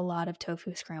 Had a lot of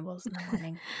tofu scrambles in the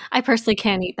morning. I personally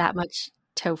can't eat that much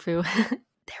tofu.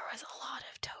 There was a lot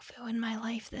of tofu in my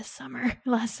life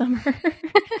last summer.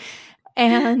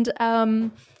 And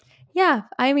yeah,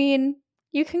 I mean,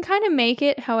 You can kind of make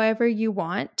it however you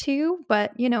want to,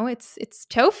 but it's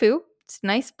tofu. It's a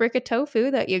nice brick of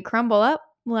tofu that you crumble up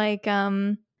like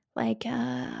like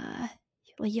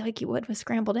you would with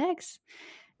scrambled eggs.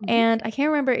 Mhm. And I can't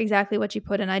remember exactly what you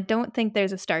put in. I don't think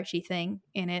there's a starchy thing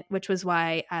in it, which was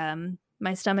why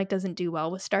my stomach doesn't do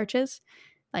well with starches,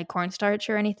 like cornstarch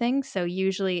or anything. So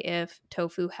usually if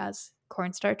tofu has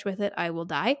cornstarch with it, I will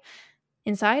die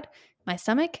inside my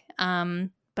stomach.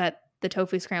 But the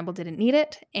tofu scramble didn't need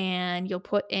it. And you'll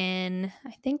put in,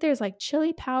 I think there's like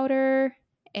chili powder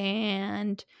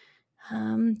and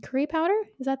curry powder.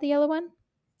 Is that the yellow one?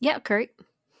 Yeah, curry.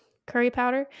 Curry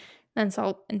powder. Then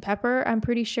salt and pepper, I'm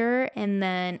pretty sure. And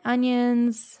then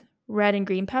onions, red and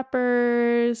green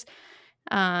peppers,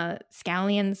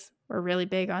 scallions. We're really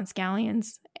big on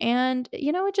scallions. And,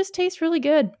 it just tastes really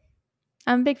good.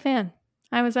 I'm a big fan.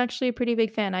 I was actually a pretty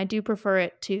big fan. I do prefer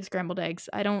it to scrambled eggs.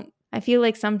 I feel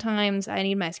like sometimes I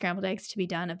need my scrambled eggs to be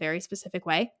done a very specific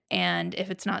way. And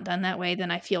if it's not done that way,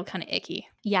 then I feel kind of icky.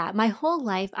 Yeah, my whole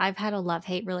life I've had a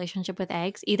love-hate relationship with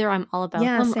eggs. Either I'm all about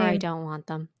Yeah, them or I same. don't want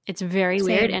them. It's very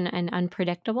weird Same. and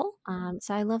unpredictable.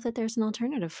 So I love that there's an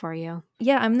alternative for you.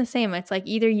 Yeah, I'm the same. It's like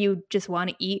either you just want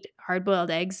to eat hard boiled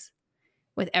eggs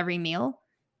with every meal,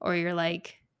 or you're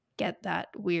like, get that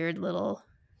weird little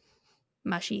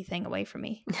mushy thing away from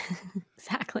me.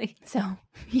 Exactly. So,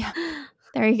 yeah,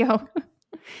 there you go.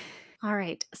 All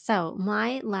right. So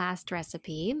my last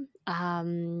recipe,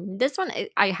 this one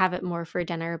I have it more for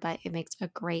dinner, but it makes a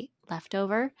great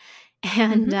leftover.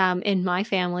 And Mhm. in my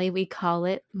family, we call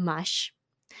it mush.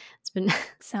 It's been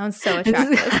Sounds so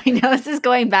attractive. I know this is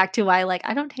going back to why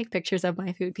I don't take pictures of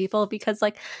my food, people, because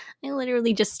I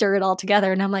literally just stir it all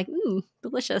together and I'm like,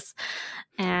 delicious.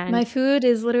 And My food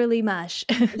is literally mush.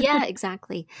 yeah,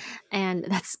 exactly. And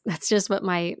that's just what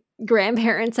my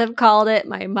grandparents have called it,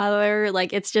 my mother,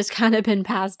 it's just kind of been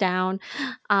passed down.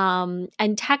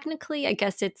 And technically I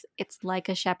guess it's like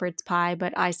a shepherd's pie,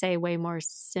 but I say way more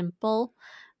simple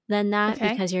than that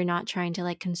Okay. because you're not trying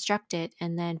to construct it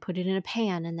and then put it in a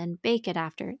pan and then bake it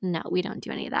after. No, we don't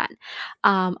do any of that.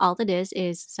 All it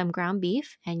is some ground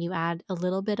beef, and you add a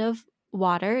little bit of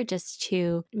water just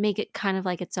to make it kind of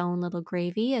like its own little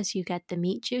gravy as you get the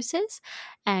meat juices.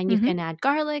 And you Mhm. can add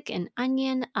garlic and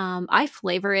onion. I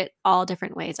flavor it all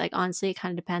different ways. Honestly, it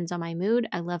kind of depends on my mood.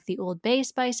 I love the Old Bay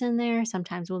spice in there.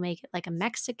 Sometimes we'll make it like a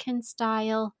Mexican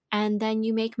style. And then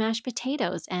you make mashed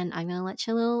potatoes. And I'm going to let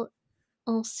you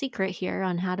little secret here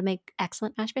on how to make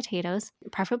excellent mashed potatoes.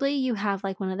 Preferably you have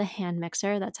one of the hand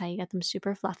mixer. That's how you get them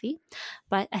super fluffy.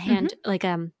 But a hand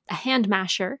Mhm. a hand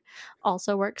masher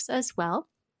also works as well.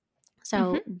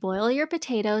 So Mhm. boil your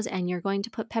potatoes, and you're going to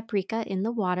put paprika in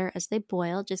the water as they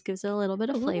boil. It just gives it a little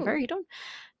bit of flavor. Ooh.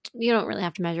 You don't really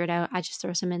have to measure it out. I just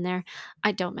throw some in there.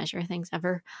 I don't measure things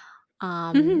ever.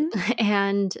 Mhm.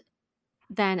 And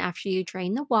then after you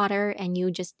drain the water, and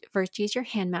you just first use your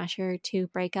hand masher to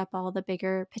break up all the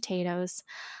bigger potatoes,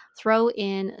 throw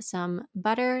in some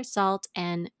butter, salt,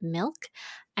 and milk.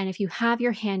 And if you have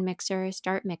your hand mixer,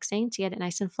 start mixing to get it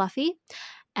nice and fluffy.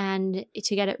 And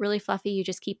to get it really fluffy, you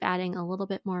just keep adding a little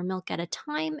bit more milk at a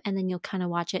time, and then you'll kind of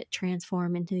watch it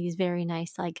transform into these very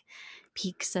nice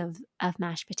peaks of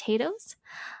mashed potatoes.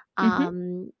 Mhm.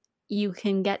 Um, you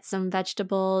can get some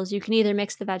vegetables. You can either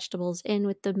mix the vegetables in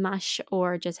with the mush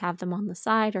or just have them on the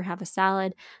side or have a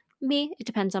salad. Me, it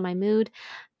depends on my mood.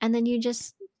 And then you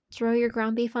just throw your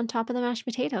ground beef on top of the mashed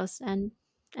potatoes, and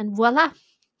voila.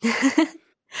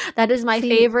 That is my See,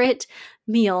 favorite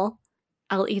meal.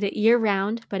 I'll eat it year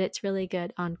round, but it's really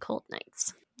good on cold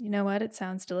nights. you know what? It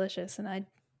sounds delicious, and I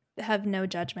have no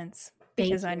judgments Thank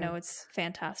because I you. know it's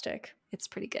fantastic. It's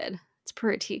pretty good. It's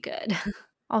pretty good.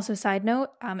 Also, side note,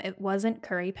 it wasn't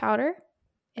curry powder.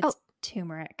 Oh, It's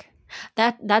turmeric.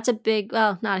 that's a big,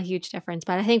 well, not a huge difference,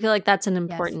 but I think feel like that's an Yes,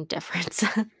 important difference.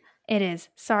 it is.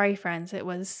 Sorry, friends. It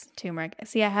was turmeric.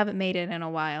 See, I haven't made it in a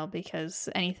while because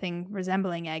anything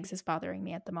resembling eggs is bothering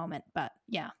me at the moment. But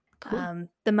yeah, Cool.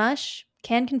 the mush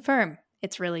can confirm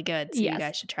it's really good. So you Yes.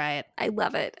 guys should try it. I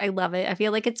love it. I love it. I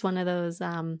feel like it's one of those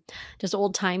just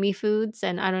old timey foods.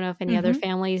 And I don't know if any other Mm-hmm.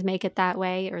 families make it that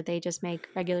way or they just make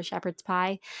regular shepherd's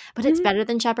pie. But it's Mm-hmm. better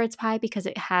than shepherd's pie because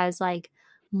it has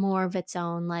more of its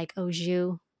own au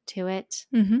jus to it.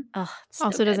 Mm-hmm. Oh, it's so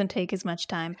Also, good. doesn't take as much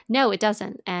time. No, it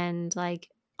doesn't. And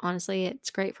honestly,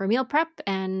 it's great for meal prep.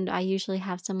 And I usually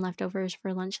have some leftovers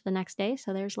for lunch the next day.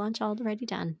 So there's lunch already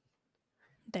done.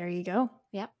 There you go.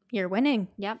 Yep. You're winning.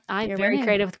 Yep. I'm You're very winning.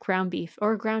 creative with ground beef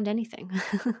or ground anything.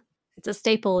 It's a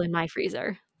staple in my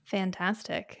freezer.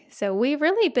 Fantastic. So we've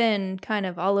really been kind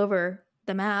of all over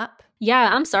the map. Yeah,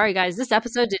 I'm sorry, guys. This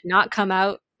episode did not come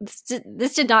out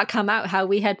this did not come out how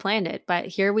we had planned it, but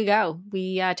here we go.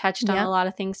 We touched on Yeah. a lot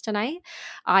of things tonight.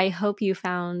 I hope you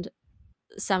found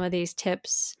some of these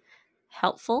tips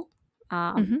helpful.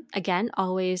 Again,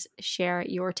 always share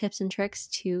your tips and tricks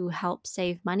to help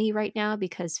save money right now,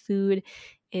 because food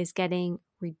is getting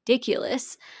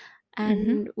ridiculous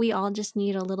and we all just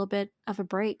need a little bit of a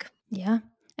break. Yeah.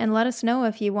 And let us know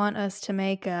if you want us to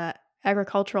make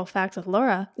Agricultural Facts with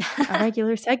Laura a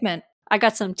regular segment. I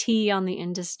got some tea on the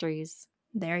industries.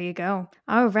 There you go.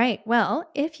 All right. Well,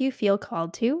 if you feel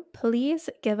called to, please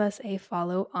give us a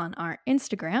follow on our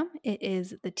Instagram. It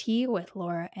is The Tea with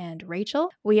Laura and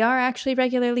Rachel. We are actually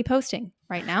regularly posting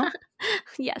right now.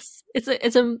 Yes, it's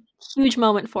a huge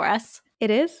moment for us.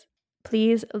 It is.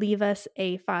 Please leave us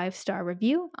a 5-star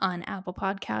review on Apple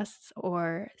Podcasts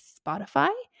or Spotify.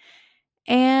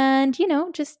 And,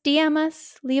 just DM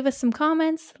us, leave us some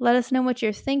comments, let us know what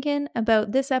you're thinking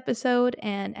about this episode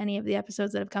and any of the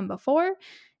episodes that have come before.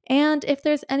 And if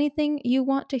there's anything you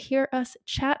want to hear us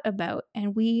chat about,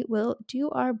 and we will do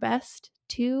our best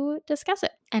to discuss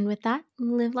it. And with that,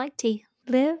 live like tea.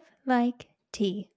 Live like tea.